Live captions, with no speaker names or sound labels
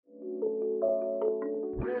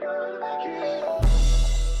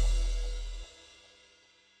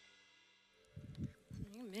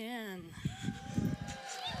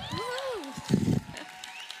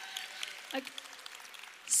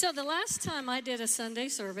The last time I did a Sunday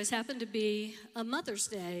service happened to be a Mother's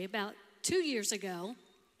Day about 2 years ago.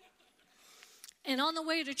 And on the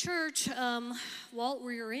way to church, Walt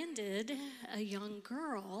rear-ended a young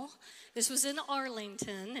girl. This was in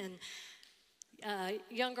Arlington, and a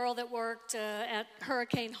young girl that worked at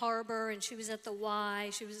Hurricane Harbor, and she was at the Y.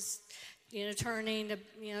 She was, turning to,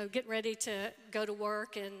 getting ready to go to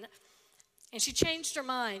work, and she changed her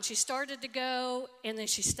mind. She started to go, and then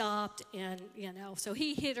she stopped, and, so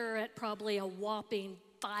he hit her at probably a whopping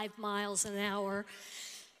 5 miles an hour.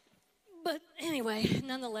 But anyway,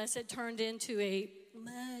 nonetheless, it turned into a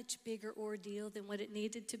much bigger ordeal than what it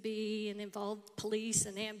needed to be, and involved police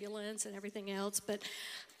and ambulance and everything else. But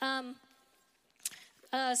so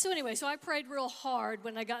I prayed real hard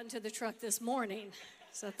when I got into the truck this morning.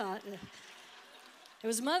 So I thought it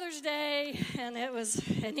was Mother's Day, and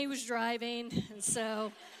he was driving, and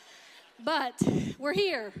so. But we're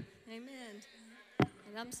here, amen.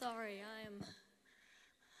 And I'm sorry,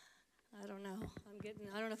 I don't know.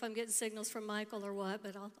 I don't know if I'm getting signals from Michael or what,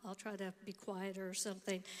 but I'll try to be quieter or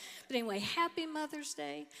something. But anyway, happy Mother's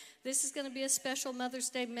Day. This is going to be a special Mother's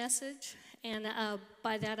Day message, and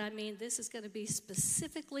by that I mean this is going to be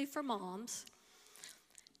specifically for moms,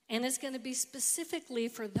 and it's going to be specifically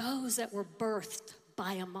for those that were birthed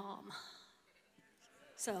by a mom.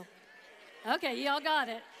 So, okay, y'all got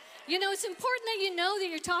it. It's important that you know that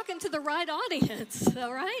you're talking to the right audience,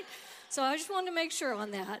 all right? So I just wanted to make sure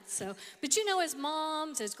on that. So, but as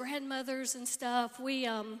moms, as grandmothers and stuff, we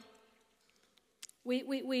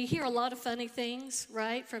hear a lot of funny things,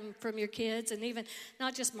 right, from your kids, and even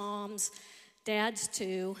not just moms, dads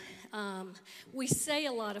too. We say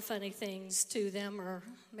a lot of funny things to them, or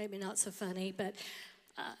maybe not so funny, but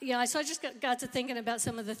so I just got to thinking about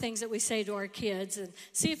some of the things that we say to our kids, and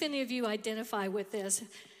see if any of you identify with this.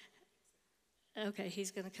 Okay,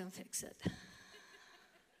 he's going to come fix it.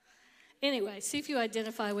 Anyway, see if you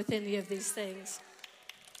identify with any of these things.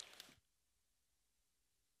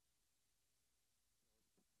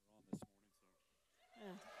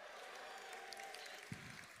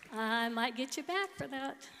 I might get you back for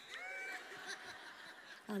that.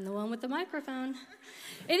 I'm the one with the microphone.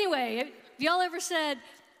 Anyway, have y'all ever said,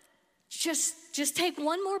 just take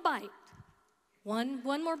one more bite? One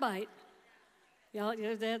more bite. Y'all,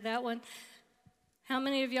 that one? How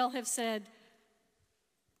many of y'all have said,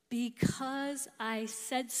 because I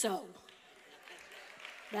said so?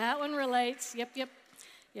 That one relates.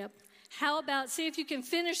 Yep. How about, see if you can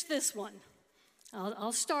finish this one.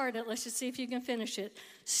 I'll start it. Let's just see if you can finish it.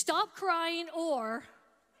 Stop crying, or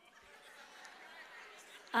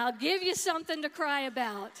I'll give you something to cry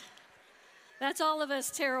about. That's all of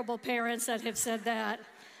us terrible parents that have said that.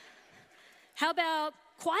 How about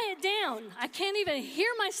quiet down? I can't even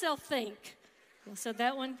hear myself think. You said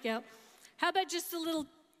that one? Yep. How about just a little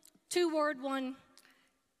 2-word one?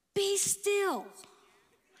 Be still.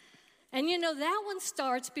 And that one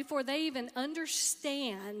starts before they even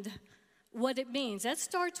understand what it means. That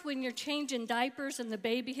starts when you're changing diapers and the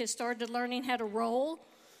baby has started learning how to roll,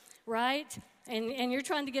 right? And you're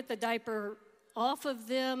trying to get the diaper off of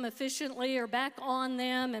them efficiently or back on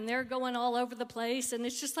them, and they're going all over the place, and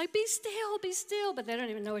it's just like, be still, but they don't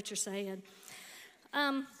even know what you're saying.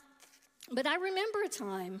 But I remember a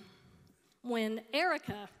time when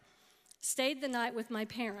Erica stayed the night with my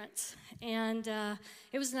parents, and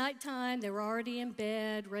it was nighttime. They were already in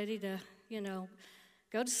bed, ready to,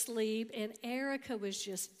 go to sleep, and Erica was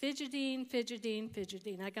just fidgeting.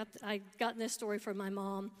 I got this story from my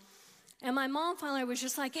mom, and my mom finally was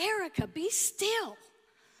just like, Erica, be still.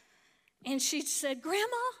 And she said, Grandma,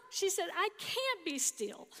 she said, I can't be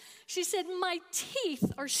still. She said, my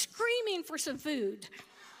teeth are screaming for some food.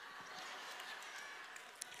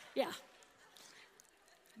 Yeah.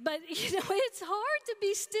 But, it's hard to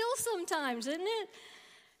be still sometimes, isn't it?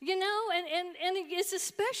 And it's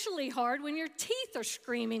especially hard when your teeth are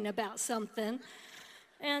screaming about something.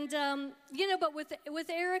 And, but with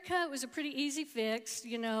Erica, it was a pretty easy fix,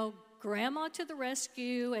 Grandma to the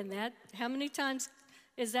rescue. And that, how many times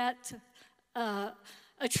is that a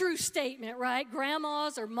true statement, right?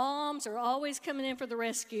 Grandmas or moms are always coming in for the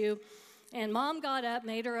rescue. And Mom got up,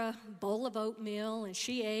 made her a bowl of oatmeal, and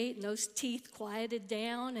she ate, and those teeth quieted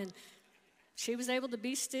down, and she was able to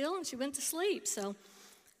be still, and she went to sleep. So,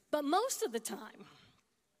 but most of the time,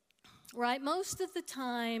 right,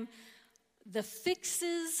 the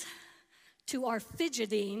fixes to our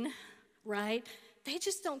fidgeting, right, they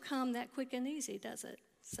just don't come that quick and easy, does it?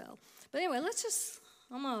 So, but anyway,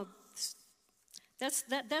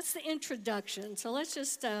 that's the introduction. So let's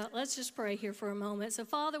just pray here for a moment. So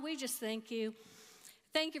Father, we just thank you.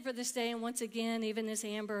 Thank you for this day. And once again, even as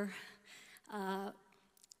Amber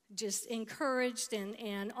just encouraged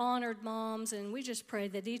and honored moms, and we just pray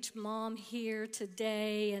that each mom here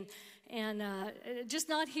today, and just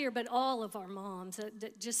not here, but all of our moms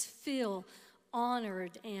that just feel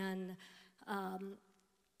honored and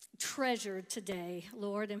treasured today,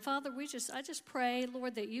 Lord. And Father, I just pray,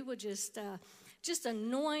 Lord, that you would just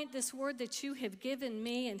anoint this word that you have given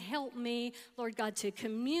me and help me, Lord God, to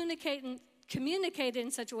communicate it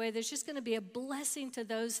in such a way that's just going to be a blessing to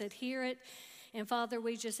those that hear it. And Father,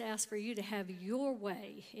 we just ask for you to have your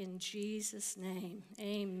way in Jesus' name.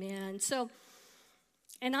 Amen. So,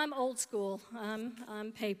 and I'm old school.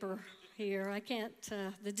 I'm paper here. I can't,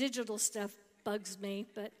 the digital stuff bugs me,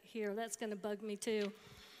 but here, that's going to bug me too.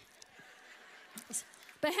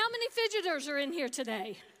 But how many fidgeters are in here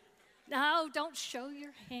today? No, don't show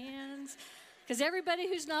your hands. Because everybody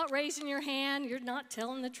who's not raising your hand, you're not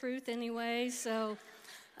telling the truth anyway. So,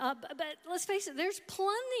 but let's face it, there's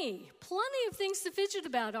plenty of things to fidget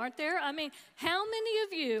about, aren't there? I mean, how many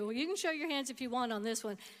of you can show your hands if you want on this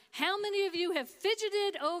one, how many of you have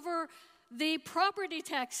fidgeted over the property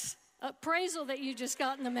tax appraisal that you just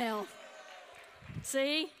got in the mail?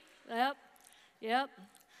 See? Yep.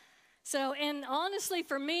 So, and honestly,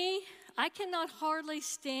 for me, I cannot hardly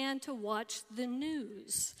stand to watch the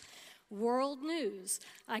news. World news.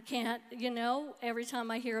 I can't, every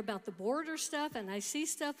time I hear about the border stuff and I see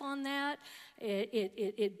stuff on that,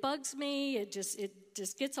 it bugs me. It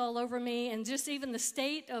just gets all over me. And just even the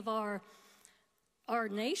state of our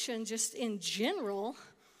nation, just in general.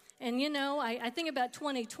 And I think about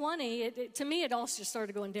 2020. To me, it all just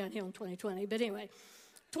started going downhill in 2020. But anyway,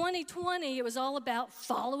 2020, it was all about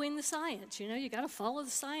following the science. You got to follow the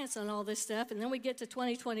science on all this stuff. And then we get to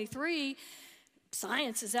 2023.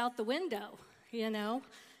 Science is out the window, You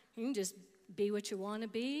can just be what you want to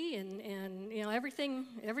be, and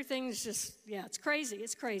everything's just, it's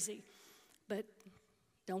crazy. But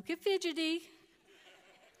don't get fidgety,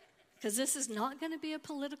 because this is not going to be a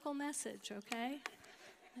political message, okay?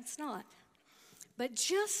 It's not. But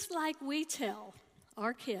just like we tell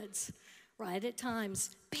our kids, right, at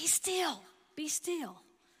times, be still.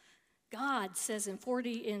 God says in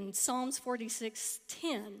Psalms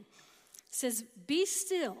 46:10, says, be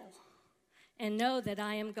still and know that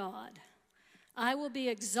I am God. I will be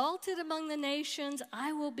exalted among the nations.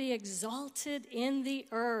 I will be exalted in the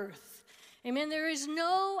earth. Amen. There is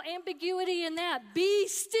no ambiguity in that. Be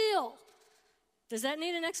still. Does that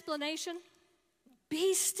need an explanation?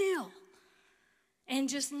 Be still and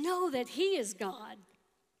just know that he is God.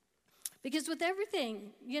 Because with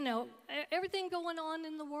everything, everything going on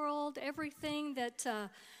in the world, everything that,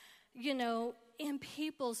 in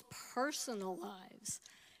people's personal lives,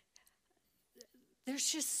 there's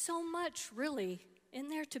just so much really in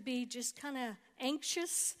there to be just kind of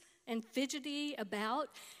anxious and fidgety about.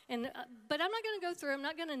 But I'm not going to go through, I'm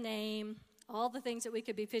not going to name all the things that we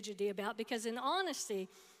could be fidgety about, because in honesty,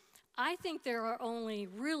 I think there are only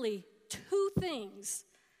really two things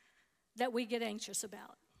that we get anxious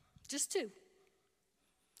about. Just two.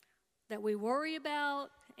 That we worry about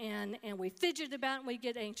and we fidget about and we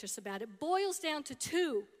get anxious about. It boils down to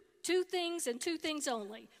two things and two things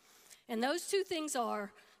only. And those two things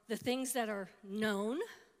are the things that are known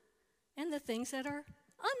and the things that are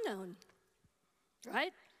unknown.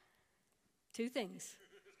 Right? Two things.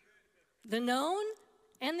 The known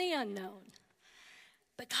and the unknown.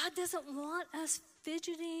 But God doesn't want us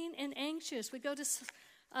fidgeting and anxious. We go to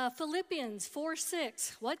Philippians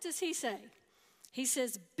 4:6. What does he say? He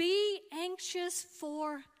says, be anxious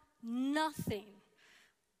for nothing.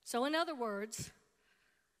 So in other words,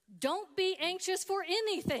 don't be anxious for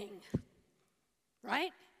anything.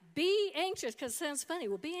 Right? Be anxious, because it sounds funny.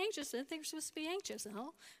 Well, be anxious. I think we're supposed to be anxious.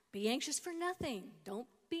 No, be anxious for nothing. Don't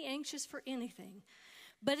be anxious for anything.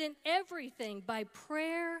 But in everything, by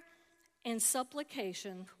prayer and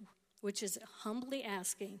supplication, which is humbly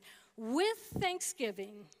asking, with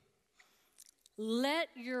thanksgiving, let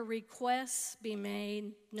your requests be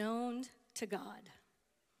made known to God.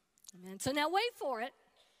 Amen. So now wait for it.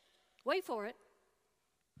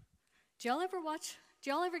 Do y'all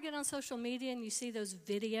ever get on social media and you see those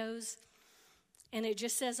videos and it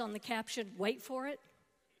just says on the caption, wait for it?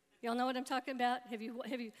 Y'all know what I'm talking about? Have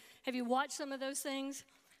you watched some of those things?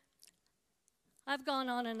 I've gone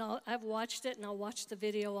on and I've watched it, and I'll watch the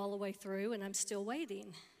video all the way through, and I'm still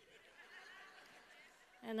waiting.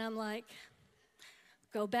 And I'm like,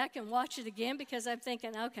 go back and watch it again, because I'm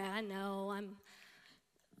thinking, okay, I know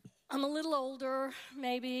I'm a little older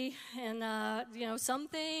maybe, and some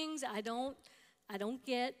things I don't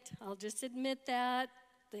get. I'll just admit that.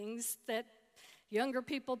 Things that younger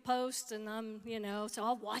people post, and so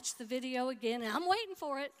I'll watch the video again, and I'm waiting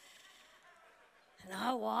for it. And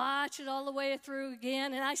I watch it all the way through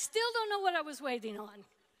again, and I still don't know what I was waiting on.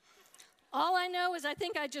 All I know is I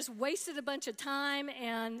think I just wasted a bunch of time,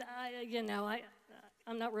 and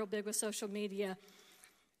I'm not real big with social media.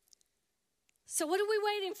 So what are we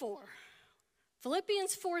waiting for?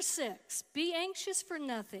 Philippians 4:6, be anxious for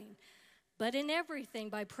nothing, but in everything,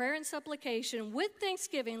 by prayer and supplication, with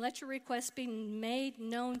thanksgiving, let your requests be made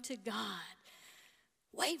known to God.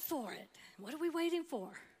 Wait for it. What are we waiting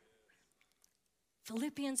for?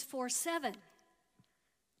 Philippians 4:7,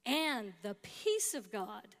 and the peace of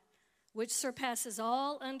God, which surpasses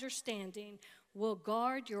all understanding, will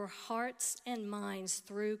guard your hearts and minds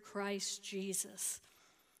through Christ Jesus.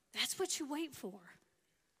 That's what you wait for.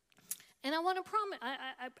 And I want to promise,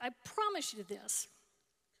 I promise you this.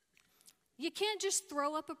 You can't just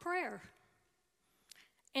throw up a prayer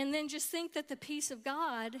and then just think that the peace of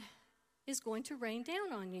God is going to rain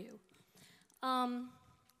down on you.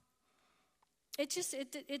 It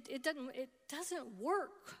doesn't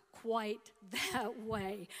work quite that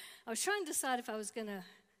way. I was trying to decide if I was going to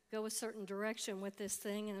go a certain direction with this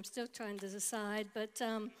thing, and I'm still trying to decide. But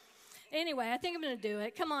anyway, I think I'm going to do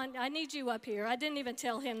it. Come on, I need you up here. I didn't even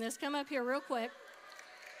tell him this. Come up here real quick.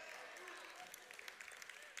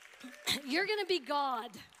 You're going to be God.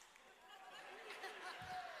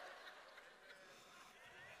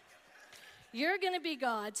 You're going to be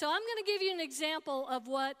God. So I'm going to give you an example of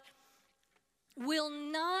what will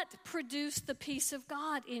not produce the peace of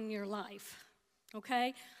God in your life.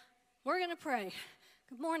 Okay? We're going to pray.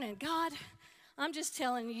 Good morning, God. I'm just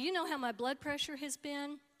telling you, you know how my blood pressure has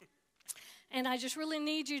been? And I just really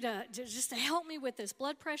need you to help me with this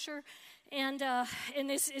blood pressure. And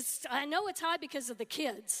it's I know it's high because of the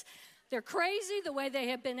kids. They're crazy the way they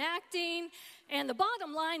have been acting. And the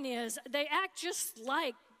bottom line is they act just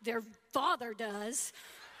like their father does.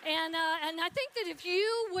 And I think that if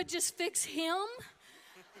you would just fix him,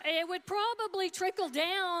 it would probably trickle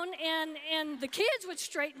down and the kids would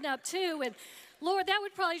straighten up too. And Lord, that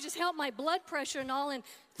would probably just help my blood pressure and all. And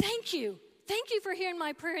thank you. Thank you for hearing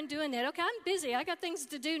my prayer and doing that. Okay, I'm busy. I got things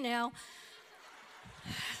to do now.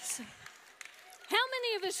 So, how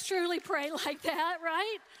many of us truly pray like that,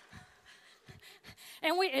 right?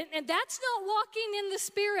 And that's not walking in the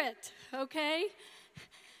Spirit, okay?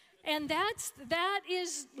 And that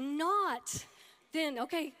is not then,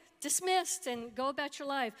 okay, dismissed and go about your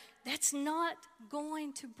life. That's not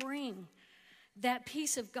going to bring that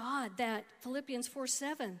peace of God that Philippians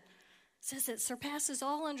 4:7 says that surpasses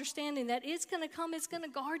all understanding, that it's going to come, it's going to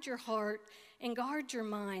guard your heart and guard your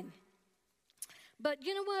mind. But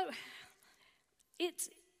you know what?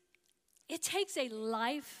 It takes a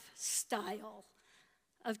lifestyle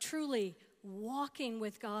of truly walking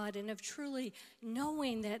with God and of truly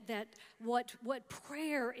knowing that what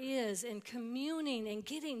prayer is and communing and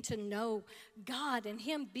getting to know God and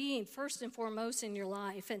Him being first and foremost in your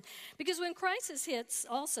life. And because when crisis hits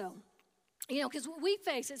also, because we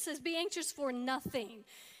face, it says be anxious for nothing.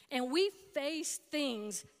 And we face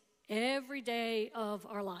things every day of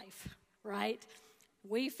our life, right?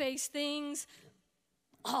 We face things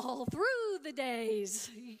all through the days,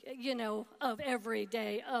 of every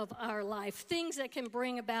day of our life. Things that can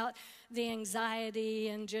bring about the anxiety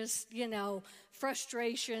and just,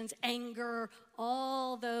 frustrations, anger,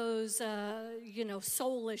 all those,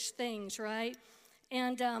 soulish things, right?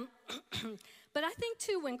 And, but I think,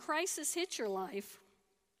 too, when crisis hits your life,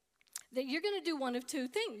 that you're going to do one of two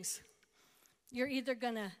things. You're either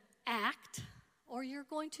going to act or you're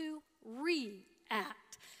going to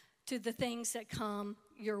react to the things that come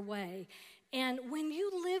your way. And when you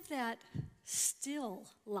live that still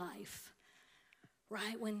life,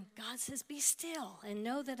 right, when God says, be still and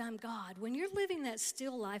know that I'm God, when you're living that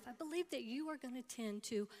still life, I believe that you are going to tend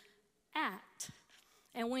to act.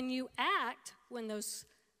 And when you act, when those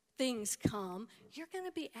things come, you're going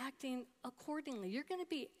to be acting accordingly. You're going to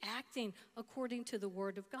be acting according to the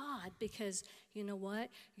Word of God, because you know what?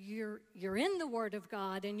 You're in the Word of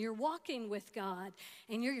God and you're walking with God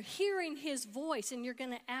and you're hearing His voice and you're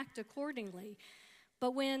going to act accordingly.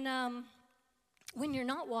 But when you're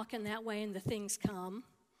not walking that way and the things come,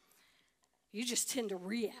 you just tend to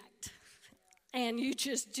react and you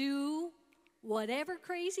just do whatever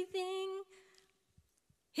crazy thing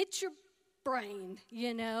hits your brain,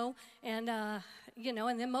 and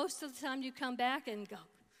then most of the time you come back and go,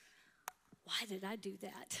 why did I do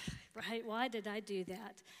that, right? Why did I do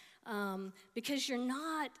that? Because you're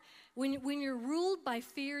not, when you're ruled by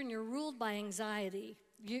fear and you're ruled by anxiety,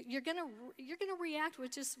 you're gonna react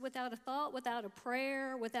without a thought, without a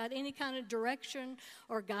prayer, without any kind of direction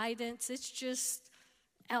or guidance. It's just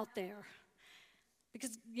out there.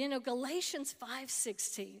 Because, Galatians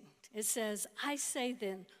 5:16, it says, I say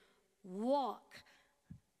then, walk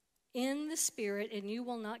in the Spirit, and you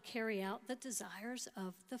will not carry out the desires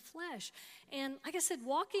of the flesh. And like I said,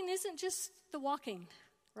 walking isn't just the walking,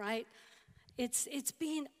 right? It's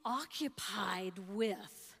being occupied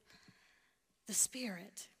with the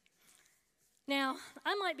Spirit. Now,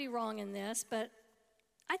 I might be wrong in this, but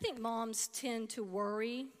I think moms tend to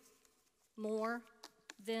worry more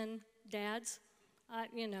than dads.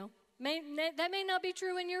 That may not be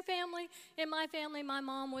true in your family. In my family, my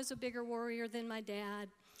mom was a bigger worrier than my dad.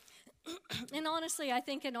 And honestly, I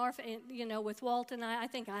think with Walt and I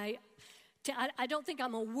think I don't think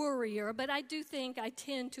I'm a worrier, but I do think I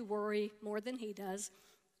tend to worry more than he does.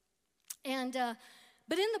 And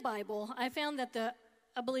but in the Bible, I found that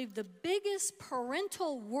I believe the biggest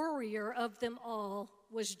parental worrier of them all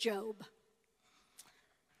was Job.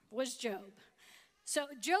 So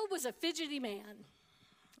Job was a fidgety man.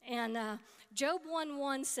 And Job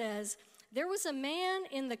 1:1 says, there was a man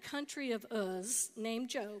in the country of Uz named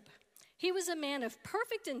Job. He was a man of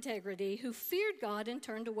perfect integrity who feared God and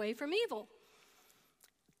turned away from evil.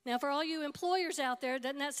 Now, for all you employers out there,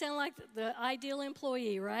 doesn't that sound like the ideal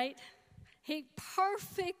employee, right? He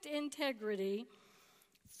perfect integrity,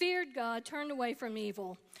 feared God, turned away from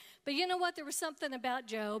evil. But you know what? There was something about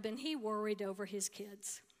Job, and he worried over his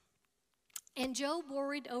kids. And Job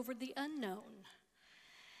worried over the unknown.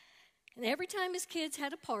 And every time his kids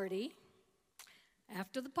had a party,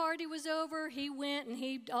 after the party was over, he went and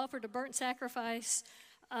he offered a burnt sacrifice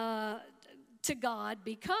to God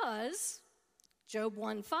because, Job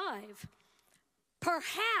 1:5,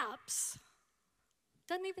 perhaps,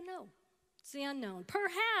 doesn't even know, it's the unknown,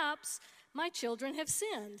 perhaps my children have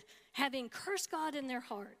sinned, having cursed God in their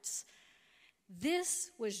hearts.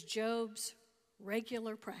 This was Job's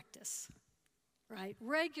regular practice, right?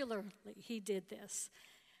 Regularly he did this.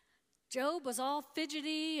 Job was all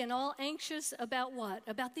fidgety and all anxious about what?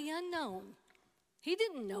 About the unknown. He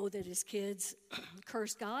didn't know that his kids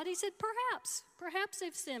cursed God. He said, perhaps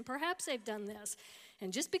they've sinned, perhaps they've done this.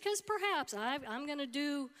 And just because perhaps I'm going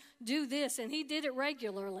to do this, and he did it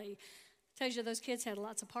regularly. Tells you those kids had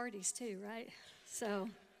lots of parties too, right? So,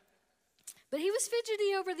 but he was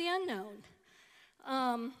fidgety over the unknown.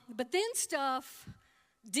 But then stuff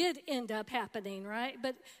did end up happening, right?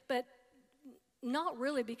 But not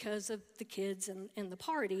really because of the kids and the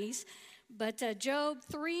parties, but Job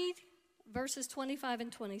 3, verses 25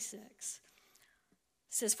 and 26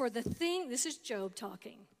 says, this is Job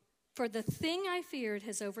talking, for the thing I feared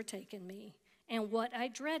has overtaken me, and what I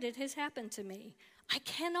dreaded has happened to me. I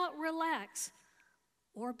cannot relax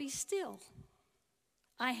or be still.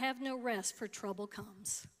 I have no rest, for trouble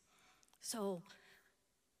comes. So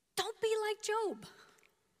don't be like Job,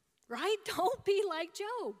 right? Don't be like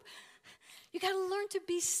Job. You got to learn to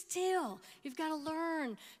be still. You've got to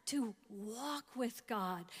learn to walk with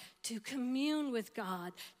God, to commune with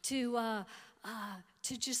God, to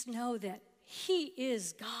just know that He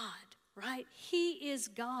is God, right? He is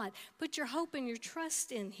God. Put your hope and your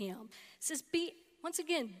trust in Him. It says, be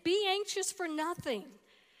anxious for nothing,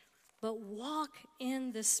 but walk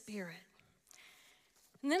in the Spirit.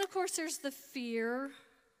 And then, of course, there's the fear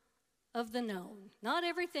of the known. Not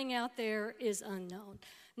everything out there is unknown.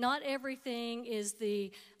 Not everything is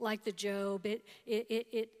like the Job.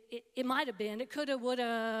 It might have been. It could have, would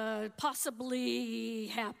have, possibly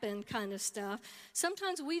happened kind of stuff.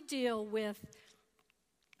 Sometimes we deal with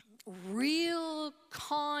real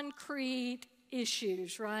concrete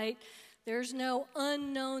issues, right? There's no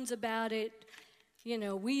unknowns about it. We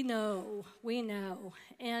know.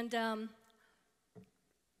 And,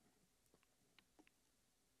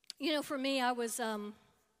 for me, I was...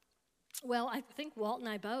 I think Walt and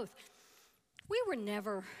I both, we were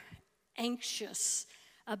never anxious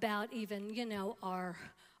about even, our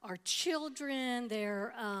children,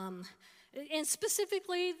 their, and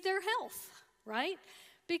specifically their health, right?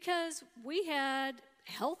 Because we had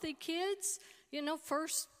healthy kids,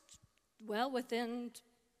 within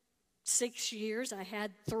 6 years, I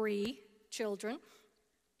had 3 children,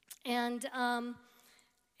 and they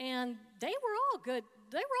were all good.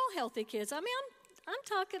 They were all healthy kids. I mean, I'm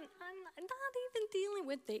talking, I'm not even dealing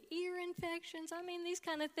with the ear infections. I mean, these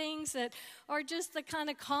kind of things that are just the kind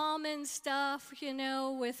of common stuff,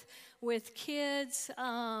 with kids,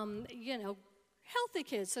 healthy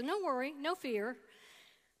kids. So no worry, no fear.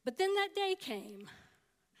 But then that day came,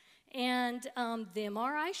 and the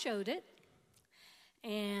MRI showed it.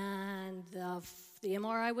 And the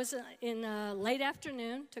MRI was in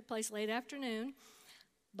took place late afternoon.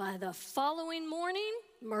 By the following morning,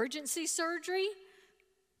 emergency surgery,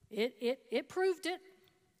 it proved it.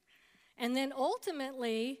 And then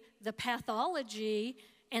ultimately, the pathology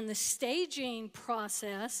and the staging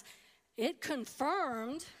process, it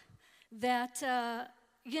confirmed that,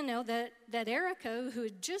 that Erica, who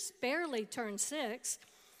had just barely turned 6,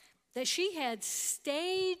 that she had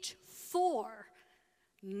stage 4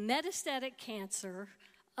 metastatic cancer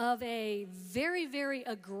of a very, very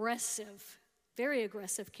aggressive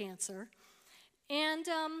cancer. And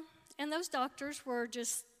those doctors were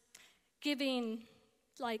just giving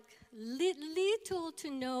like little to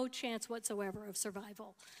no chance whatsoever of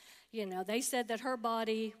survival. They said that her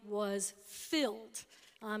body was filled.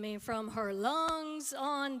 I mean, from her lungs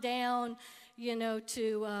on down,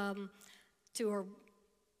 to her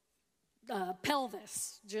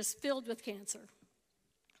pelvis, just filled with cancer.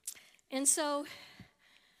 And so,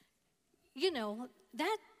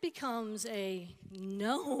 that becomes a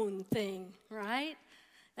known thing, right?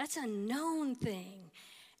 That's a known thing.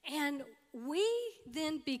 And we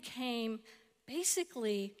then became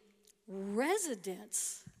basically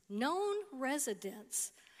known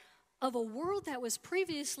residents of a world that was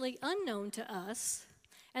previously unknown to us,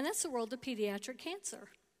 and that's the world of pediatric cancer.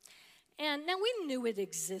 And now we knew it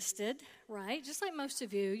existed, right? Just like most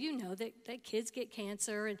of you, you know that kids get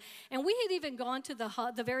cancer. And we had even gone to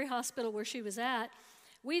the very hospital where she was at.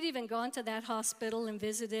 We'd even gone to that hospital and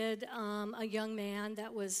visited a young man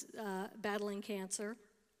that was battling cancer.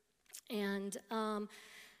 And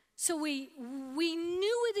so we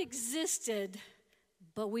knew it existed,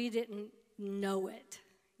 but we didn't know it.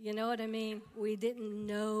 You know what I mean? We didn't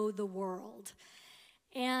know the world.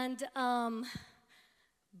 And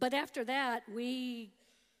but after that, we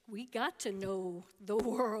got to know the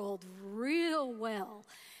world real well.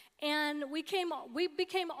 And we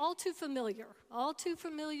became all too familiar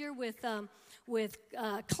with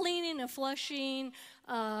cleaning and flushing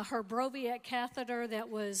her Broviac catheter that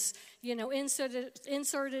was,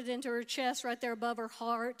 inserted into her chest right there above her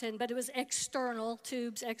heart, but it was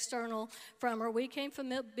tubes external from her. We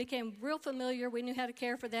became real familiar. We knew how to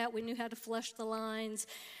care for that. We knew how to flush the lines.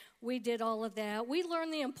 We did all of that. We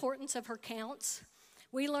learned the importance of her counts.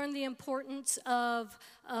 We learned the importance of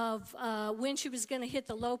when she was going to hit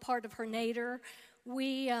the low part of her nadir.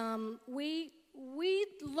 We learned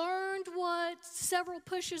what several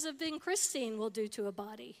pushes of vincristine will do to a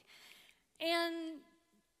body. And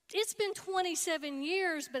it's been 27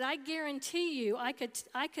 years, but I guarantee you I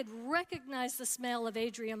could recognize the smell of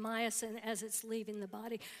adriamycin as it's leaving the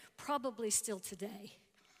body, probably still today.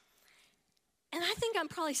 And I think I'm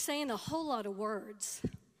probably saying a whole lot of words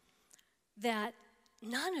that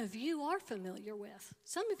none of you are familiar with.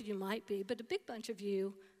 Some of you might be, but a big bunch of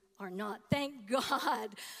you are not. Thank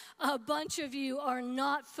God a bunch of you are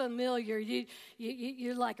not familiar.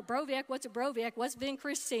 You're like, a Broviac, what's a Broviac? What's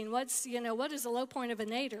vincristine? What is the low point of a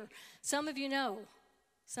nadir? Some of you know.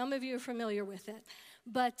 Some of you are familiar with it.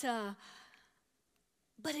 But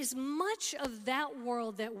as much of that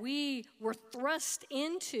world that we were thrust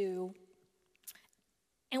into,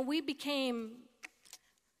 and we became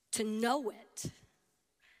to know it,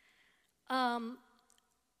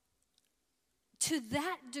 to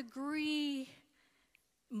that degree,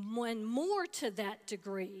 when more to that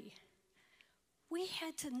degree, we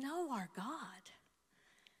had to know our God.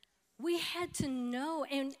 We had to know,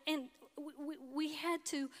 and we had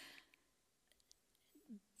to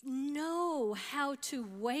know how to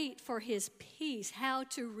wait for his peace, how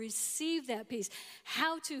to receive that peace,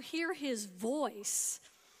 how to hear his voice,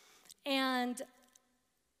 and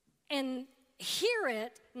hear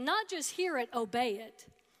it, not just hear it, obey it,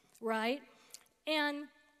 right? And,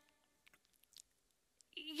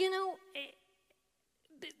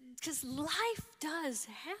 because life does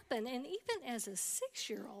happen, and even as a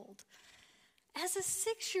 6-year-old,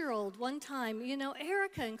 one time,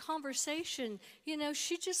 Erica in conversation,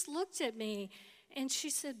 she just looked at me and she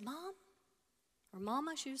said, Mom, or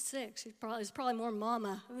Mama, she was 6. It was probably more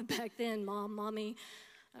Mama back then, Mommy.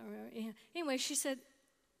 Anyway, she said,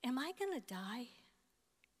 am I going to die?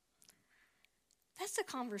 That's a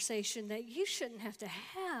conversation that you shouldn't have to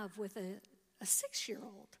have with a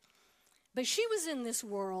 6-year-old. But she was in this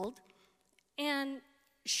world, and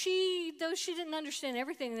though she didn't understand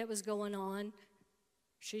everything that was going on,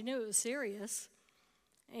 she knew it was serious,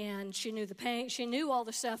 and she knew the pain. She knew all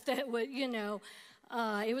the stuff that would, it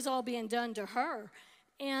was all being done to her.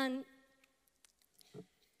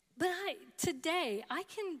 But today I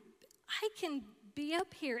can be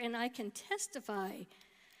up here and I can testify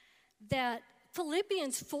that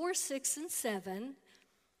Philippians 4, 6, and 7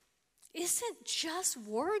 isn't just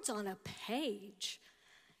words on a page.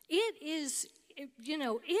 It is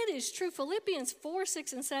it is true. Philippians 4,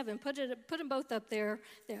 6, and 7, put them both up there.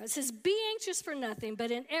 It says, be anxious for nothing,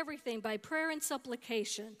 but in everything, by prayer and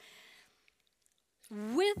supplication,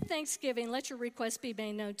 with thanksgiving, let your requests be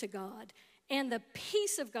made known to God. And the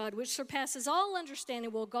peace of God, which surpasses all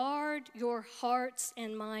understanding, will guard your hearts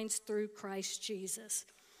and minds through Christ Jesus.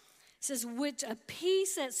 It says, which a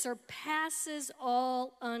peace that surpasses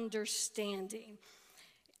all understanding.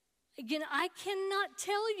 Again, I cannot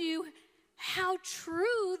tell you how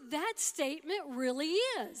true that statement really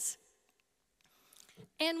is.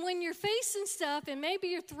 And when you're facing stuff and maybe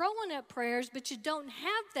you're throwing up prayers, but you don't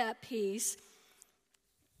have that peace,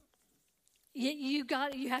 you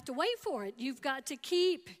have to wait for it. You've got to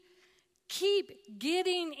keep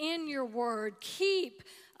getting in your word. Keep,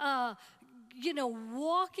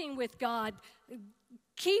 walking with God.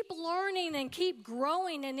 Keep learning and keep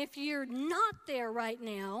growing. And if you're not there right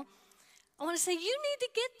now, I want to say you need to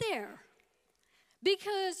get there.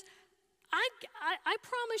 Because I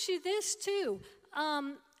promise you this too.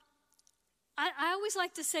 I always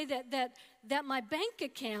like to say that my bank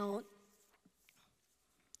account,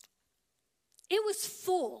 it was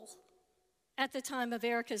full at the time of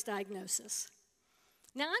Erica's diagnosis.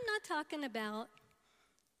 Now, I'm not talking about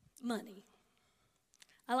money.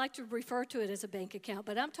 I like to refer to it as a bank account,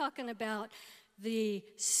 but I'm talking about the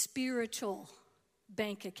spiritual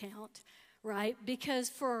bank account, right? Because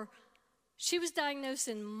she was diagnosed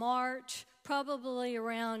in March, probably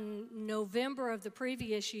around November of the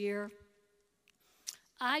previous year.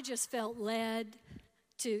 I just felt led.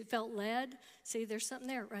 See, there's something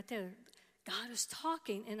there, right there. God was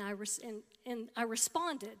talking, and I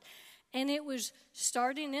responded. And it was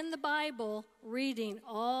starting in the Bible, reading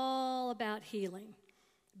all about healing.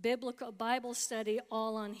 Biblical Bible study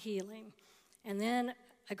all on healing. And then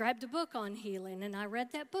I grabbed a book on healing, and I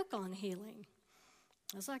read that book on healing.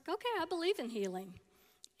 I was like, okay, I believe in healing.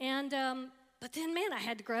 And but then, man, I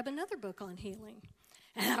had to grab another book on healing.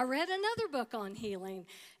 And I read another book on healing.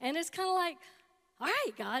 And it's kind of like, all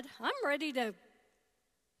right, God, I'm ready to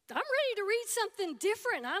read something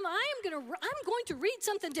different. I'm going to read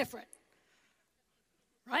something different.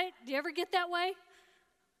 Right? Do you ever get that way?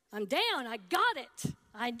 I'm down. I got it.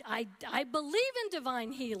 I believe in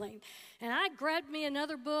divine healing. And I grabbed me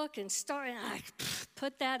another book and I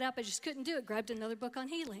put that up. I just couldn't do it. Grabbed another book on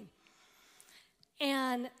healing.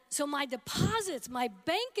 And so my deposits, my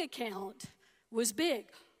bank account was big.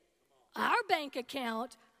 Our bank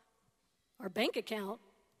account,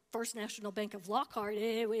 First National Bank of Lockhart,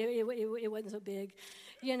 it wasn't so big,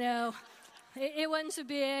 It wasn't so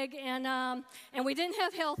big, and we didn't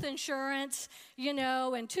have health insurance,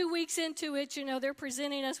 and 2 weeks into it, they're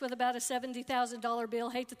presenting us with about a $70,000 bill.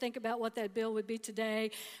 Hate to think about what that bill would be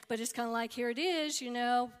today, but it's kind of like, here it is,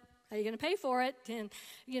 how are you going to pay for it? And,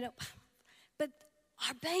 but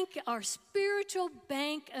our spiritual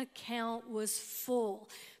bank account was full,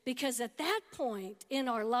 because at that point in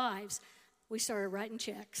our lives, we started writing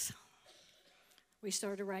checks.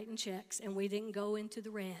 And we didn't go into the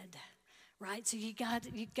red. Right? So you got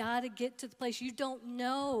to get to the place. You don't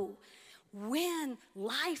know when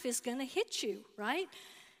life is going to hit you, right?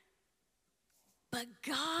 But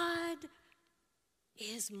God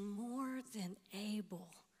is more than able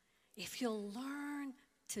if you'll learn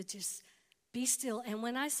to just be still. And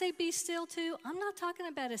when I say be still too, I'm not talking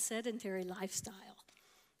about a sedentary lifestyle.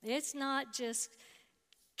 It's not just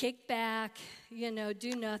kick back,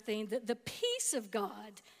 do nothing. The peace of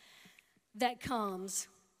God that comes,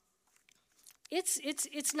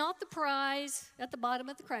 It's not the prize at the bottom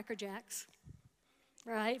of the Cracker Jacks,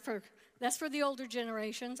 right? That's for the older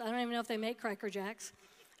generations. I don't even know if they make Cracker Jacks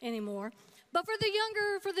anymore. But for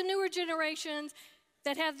the newer generations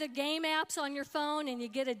that have the game apps on your phone and you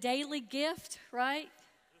get a daily gift, right?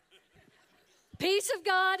 Peace of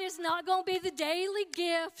God is not going to be the daily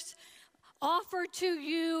gift offered to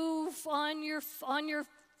you on your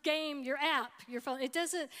game, your app, your phone.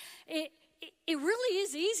 It really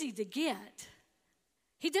is easy to get.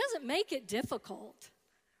 He doesn't make it difficult,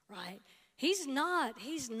 right? He's not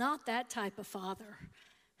that type of father.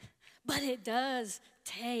 But it does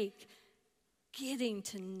take getting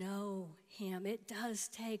to know him. It does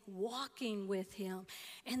take walking with him.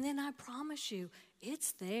 And then I promise you,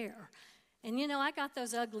 it's there. And I got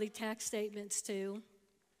those ugly tax statements too.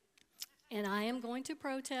 And I am going to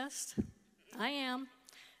protest. I am.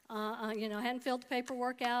 I hadn't filled the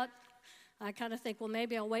paperwork out. I kind of think, well,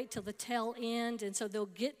 maybe I'll wait till the tail end, and so they'll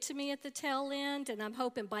get to me at the tail end, and I'm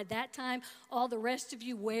hoping by that time all the rest of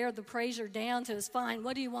you wear the praiser down, so it's fine.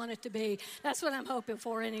 What do you want it to be? That's what I'm hoping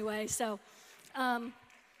for anyway. So y'all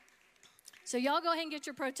go ahead and get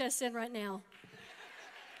your protests in right now.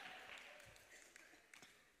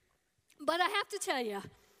 But I have to tell you,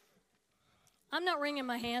 I'm not wringing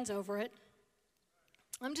my hands over it.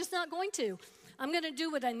 I'm just not going to. I'm going to do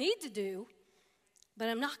what I need to do, but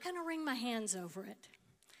I'm not going to wring my hands over it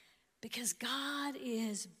because God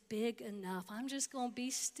is big enough. I'm just going to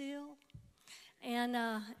be still and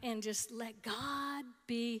just let God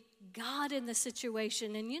be God in the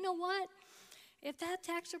situation. And you know what? If that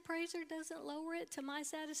tax appraiser doesn't lower it to my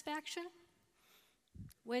satisfaction,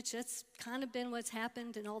 which that's kind of been what's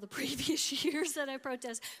happened in all the previous years that I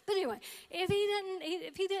protest. But anyway,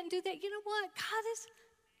 if he didn't do that, you know what?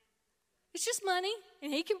 It's just money,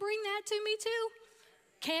 and he can bring that to me too.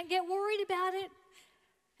 Can't get worried about it.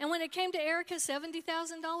 And when it came to Erica's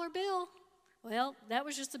 $70,000 bill, well, that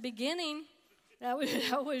was just the beginning. That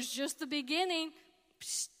was just the beginning.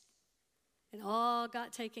 Psst. It all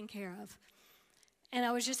got taken care of. And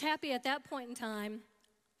I was just happy at that point in time.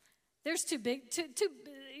 There's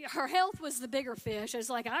her health was the bigger fish. It's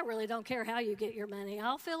like, I really don't care how you get your money.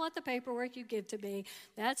 I'll fill out the paperwork you give to me.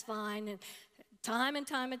 That's fine. And time and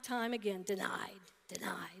time again, denied.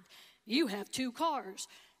 You have 2 cars.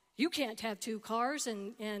 You can't have 2 cars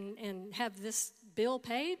and have this bill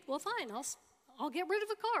paid. Well, fine, I'll get rid of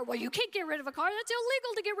a car. Well, you can't get rid of a car. That's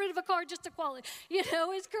illegal to get rid of a car just to qualify. You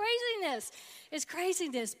know, it's craziness. It's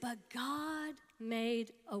craziness. But God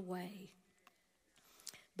made a way.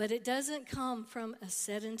 But it doesn't come from a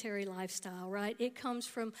sedentary lifestyle, right? It comes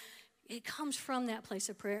from that place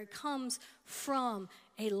of prayer. It comes from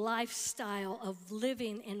a lifestyle of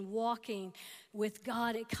living and walking with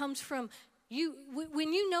God. It comes from you.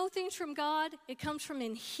 When you know things from God, it comes from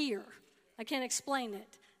in here. I can't explain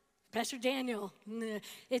it. Pastor Daniel,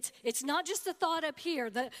 it's not just the thought up here.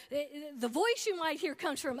 The voice you might hear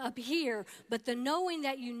comes from up here, but the knowing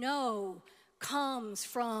that you know comes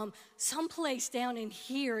from someplace down in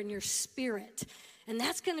here in your spirit. And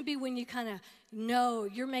that's going to be when you kind of know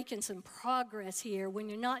you're making some progress here, when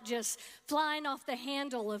you're not just flying off the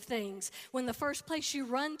handle of things, when the first place you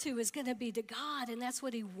run to is going to be to God, and that's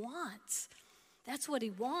what he wants. That's what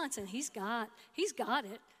he wants, and he's got it. He's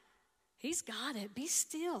got it. Be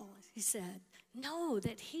still, he said. Know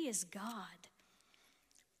that he is God.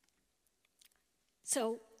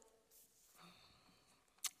 So,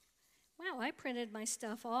 wow, I printed my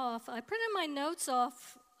stuff off. I printed my notes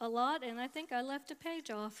off a lot, and I think I left a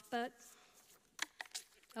page off, but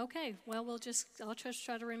okay, well, I'll just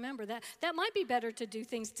try to remember that. That might be better to do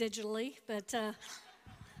things digitally, but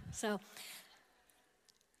so,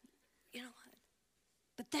 you know what?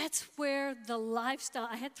 But that's where the lifestyle,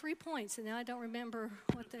 I had 3 points, and now I don't remember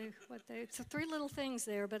what they, so 3 little things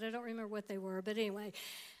there, but I don't remember what they were. But anyway,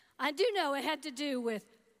 I do know it had to do with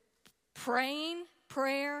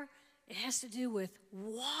prayer. It has to do with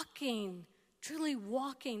walking, truly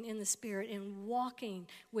walking in the Spirit and walking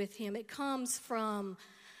with him. It comes from,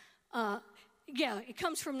 it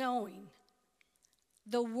comes from knowing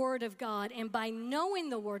the Word of God. And by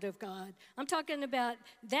knowing the Word of God, I'm talking about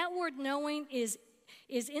that word knowing is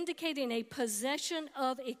indicating a possession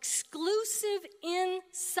of exclusive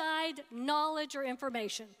inside knowledge or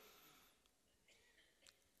information.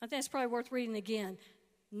 I think that's probably worth reading again.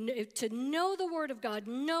 To know the Word of God,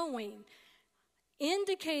 knowing,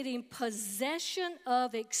 indicating possession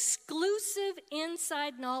of exclusive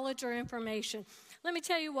inside knowledge or information. Let me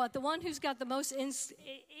tell you what, the one who's got the most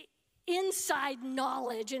inside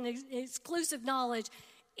knowledge and exclusive knowledge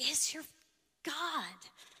is your God.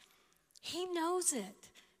 He knows it.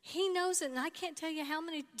 He knows it. And I can't tell you how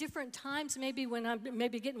many different times maybe when I'm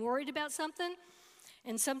maybe getting worried about something.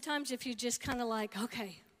 And sometimes if you just kind of like,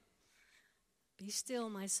 okay, be still,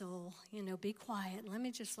 my soul, be quiet. Let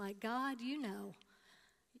me just God, you know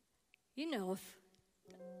if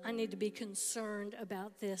I need to be concerned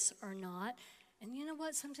about this or not. And you know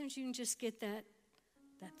what? Sometimes you can just get that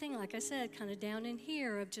thing, like I said, kind of down in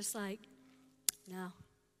here of just no,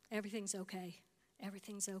 everything's okay.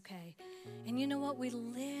 Everything's okay. And you know what? We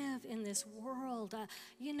live in this world.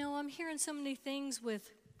 I'm hearing so many things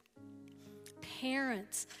with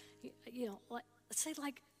parents, say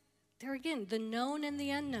there again, the known and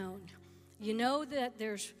the unknown. You know that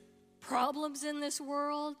there's problems in this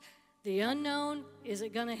world. The unknown, is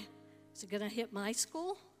it gonna hit my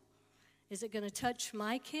school? Is it gonna touch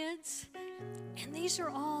my kids? And these are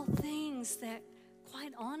all things that,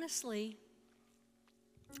 quite honestly,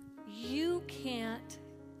 you can't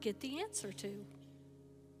get the answer to.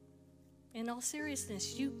 In all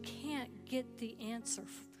seriousness, you can't get the answer.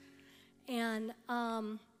 And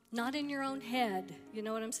not in your own head. You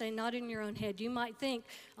know what I'm saying? Not in your own head. You might think,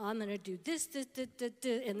 I'm going to do this,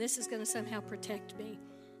 and this is going to somehow protect me.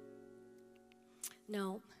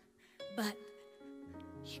 No, but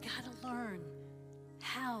you got to learn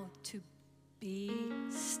how to be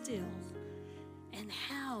still and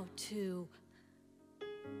how to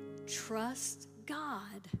trust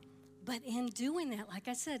God. But in doing that, like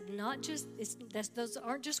I said, not just, those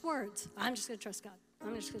aren't just words. I'm just going to trust God.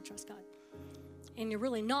 I'm just going to trust God. And you're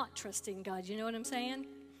really not trusting God. You know what I'm saying?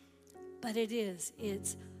 But it is.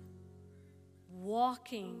 It's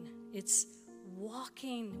walking. It's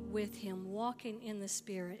walking with Him, walking in the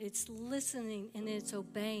Spirit. It's listening and it's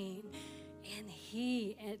obeying. And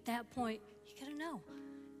He, at that point, you got to know.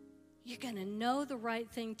 You're going to know the right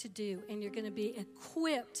thing to do. And you're going to be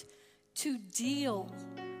equipped to deal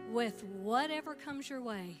with whatever comes your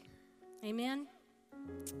way. Amen?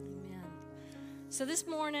 Amen. So this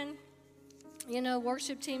morning,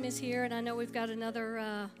 worship team is here, and I know we've got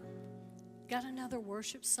another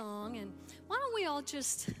worship song. And why don't we all I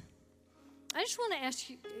just want to ask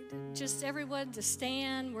you, just everyone to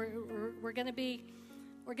stand. We're going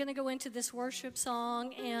to go into this worship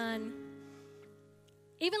song, and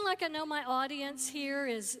even like I know my audience here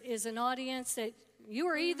is an audience that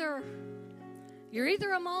you're either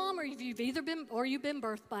a mom or you've been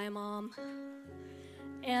birthed by a mom.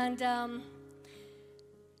 And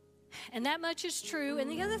that much is true.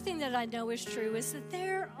 And the other thing that I know is true is that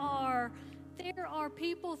there are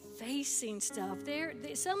people facing stuff.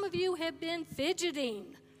 Some of you have been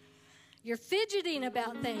fidgeting. You're fidgeting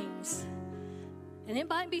about things. And it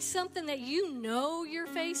might be something that you're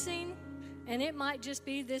facing. And it might just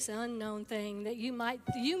be this unknown thing that you might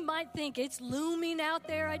think it's looming out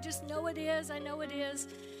there. I just know it is. I know it is.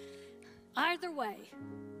 Either way,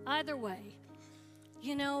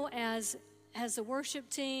 as the worship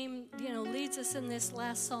team, leads us in this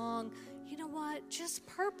last song, you know what? Just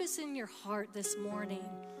purpose in your heart this morning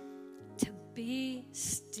to be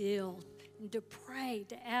still and to pray,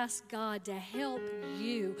 to ask God to help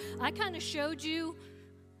you. I kind of showed you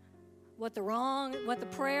what the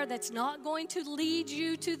prayer that's not going to lead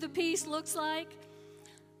you to the peace looks like.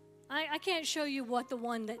 I can't show you what the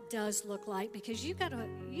one that does look like, because you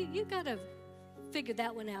gotta figure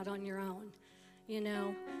that one out on your own,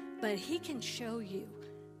 But He can show you.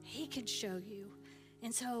 He can show you.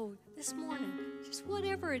 And so this morning, just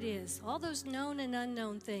whatever it is, all those known and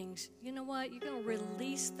unknown things, you know what? You're going to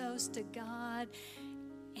release those to God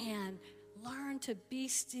and learn to be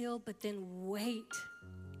still, but then wait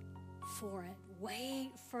for it.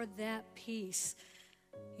 Wait for that peace.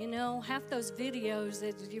 Half those videos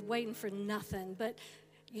that you're waiting for nothing. But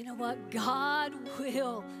you know what? God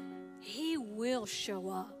will. He will show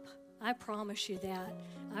up. I promise you that.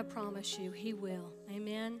 I promise you He will.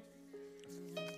 Amen.